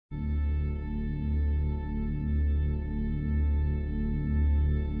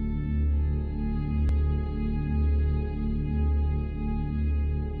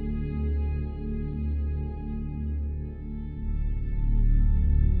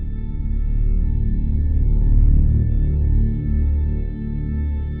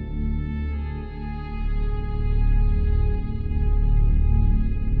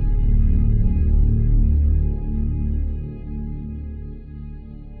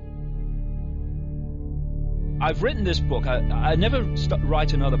I've written this book. I never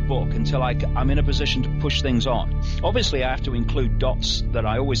write another book until I'm in a position to push things on. Obviously, I have to include dots that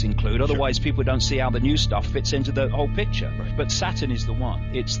I always include. Otherwise, people don't see how the new stuff fits into the whole picture. Right. But Saturn is the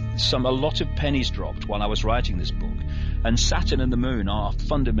one. It's a lot of pennies dropped while I was writing this book. And Saturn and the Moon are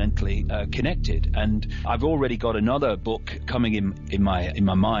fundamentally connected. And I've already got another book coming in my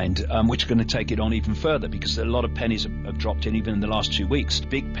mind, which is going to take it on even further, because a lot of pennies have dropped in even in the last 2 weeks.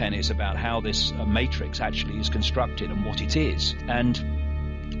 Big pennies about how this matrix actually is constructed and what it is. And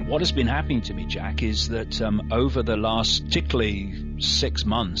what has been happening to me, Jack, is that over the last, particularly 6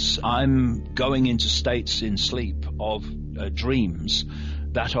 months, I'm going into states in sleep of dreams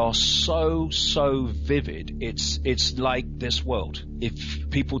that are so vivid. It's like this world. If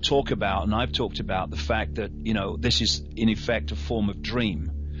people talk about, and I've talked about, the fact that, this is in effect a form of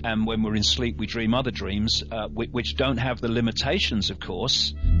dream. And when we're in sleep, we dream other dreams, which don't have the limitations, of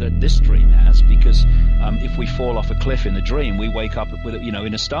course, that this dream has, because if we fall off a cliff in a dream, we wake up with,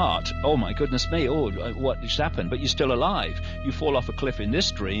 in a start. Oh, my goodness me, what just happened? But you're still alive. You fall off a cliff in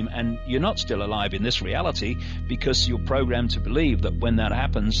this dream, and you're not still alive in this reality, because you're programmed to believe that when that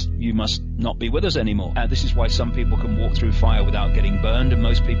happens, you must not be with us anymore. This is why some people can walk through fire without getting burned, and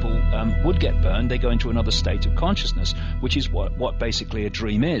most people would get burned. They go into another state of consciousness, which is what basically a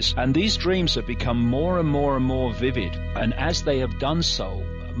dream is. And these dreams have become more and more and more vivid. And as they have done so,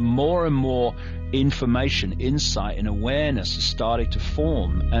 more and more information, insight, and awareness has started to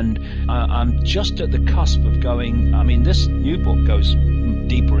form. And I'm just at the cusp of going, this new book goes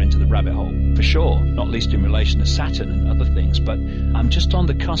deeper into the rabbit hole, for sure, not least in relation to Saturn and other things. But I'm just on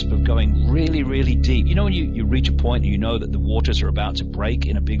the cusp of going really, really deep. When you reach a point and you know that the waters are about to break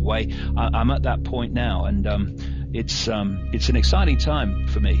in a big way, I'm at that point now. And it's an exciting time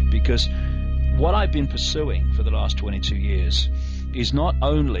for me, because what I've been pursuing for the last 22 years is not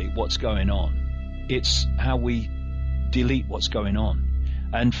only what's going on, it's how we delete what's going on.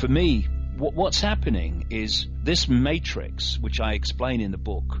 And for me, what's happening is this matrix, which I explain in the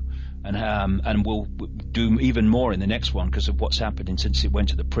book, and we'll do even more in the next one because of what's happened since it went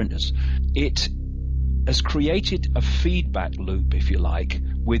to the printers. It has created a feedback loop, if you like,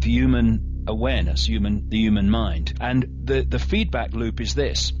 with human awareness, the human mind. And the feedback loop is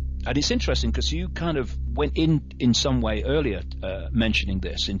this. And it's interesting because you kind of went in some way earlier mentioning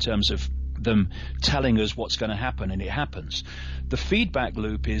this in terms of them telling us what's going to happen, and it happens. The feedback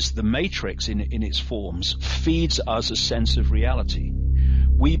loop is the matrix in its forms feeds us a sense of reality.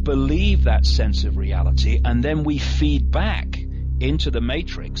 We believe that sense of reality, and then we feed back into the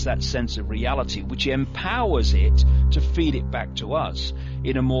matrix that sense of reality, which empowers it to feed it back to us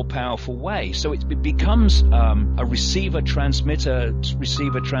in a more powerful way. So it becomes a receiver-transmitter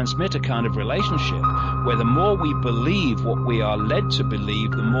kind of relationship, where the more we believe what we are led to believe,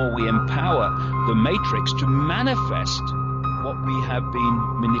 the more we empower the matrix to manifest what we have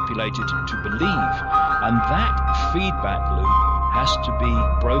been manipulated to believe. And that feedback loop has to be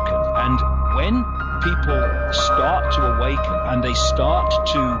broken. And when people start to awaken and they start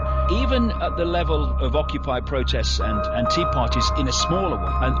to, even at the level of Occupy protests and Tea parties in a smaller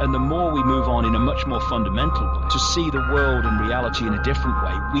way, and the more we move on in a much more fundamental way to see the world and reality in a different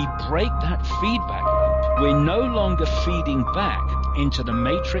way, we break that feedback loop. We're no longer feeding back into the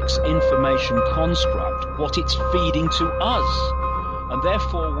matrix information construct what it's feeding to us. And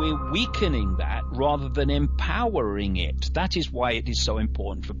therefore, we're weakening that rather than empowering it. That is why it is so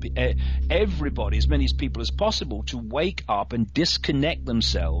important for everybody, as many people as possible, to wake up and disconnect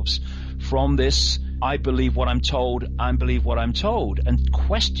themselves from this, I believe what I'm told, I believe what I'm told, and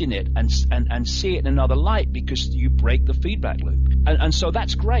question it and see it in another light, because you break the feedback loop. And so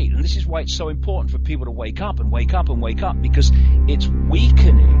that's great. And this is why it's so important for people to wake up and wake up and wake up, because it's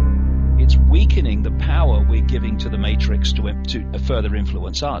weakening the power we're giving to the matrix to further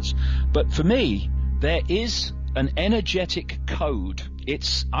influence us. But for me, there is an energetic code.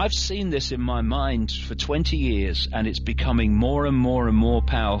 I've seen this in my mind for 20 years, and it's becoming more and more and more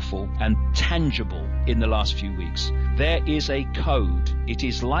powerful and tangible in the last few weeks. There is a code. It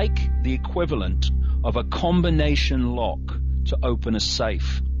is like the equivalent of a combination lock to open a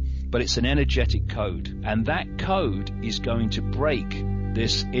safe, but it's an energetic code, and that code is going to break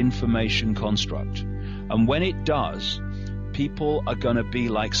this information construct. And when it does, people are going to be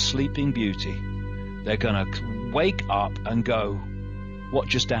like Sleeping Beauty. They're going to wake up and go, what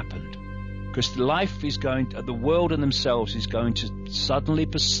just happened? Because life is the world and themselves is going to suddenly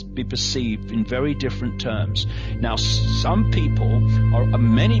be perceived in very different terms. Now, some people, or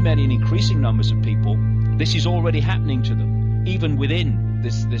many and increasing numbers of people, this is already happening to them, even within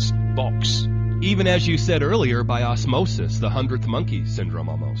this box. Even as you said earlier, by osmosis, the 100th monkey syndrome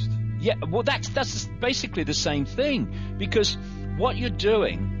almost. Yeah, well, that's basically the same thing, because what you're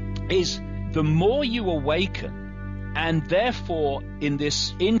doing is the more you awaken, and therefore in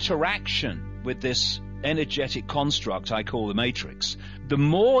this interaction with this energetic construct I call the matrix, the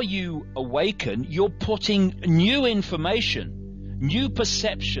more you awaken, you're putting new information, new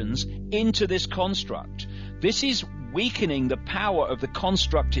perceptions into this construct. This is weakening the power of the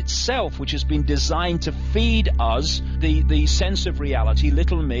construct itself, which has been designed to feed us the sense of reality,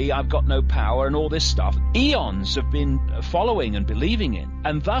 little me, I've got no power, and all this stuff. Eons have been following and believing in.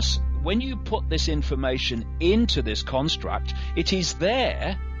 And thus, when you put this information into this construct, it is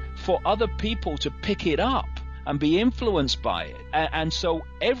there for other people to pick it up and be influenced by it. And so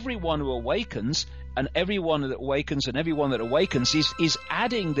everyone who awakens, and everyone that awakens is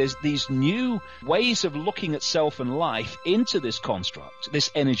adding these new ways of looking at self and life into this construct, this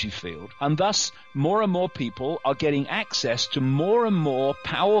energy field. And thus, more and more people are getting access to more and more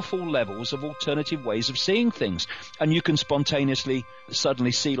powerful levels of alternative ways of seeing things. And you can spontaneously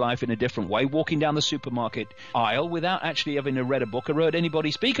suddenly see life in a different way, walking down the supermarket aisle without actually having read a book or heard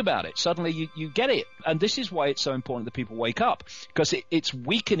anybody speak about it. Suddenly you get it. And this is why it's so important that people wake up, because it's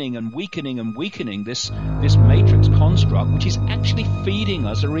weakening and weakening and weakening this matrix construct, which is actually feeding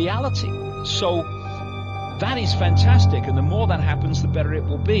us a reality. So that is fantastic, and the more that happens, the better it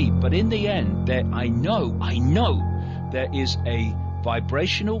will be. But in the end, I know there is a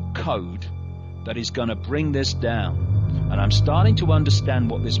vibrational code that is going to bring this down. And I'm starting to understand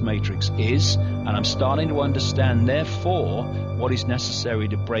what this matrix is, and I'm starting to understand, therefore, what is necessary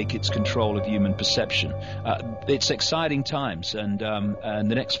to break its control of human perception. It's exciting times, and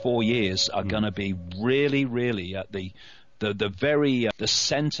the next 4 years are going to be really, really at the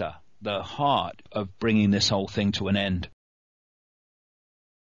center, the heart of bringing this whole thing to an end.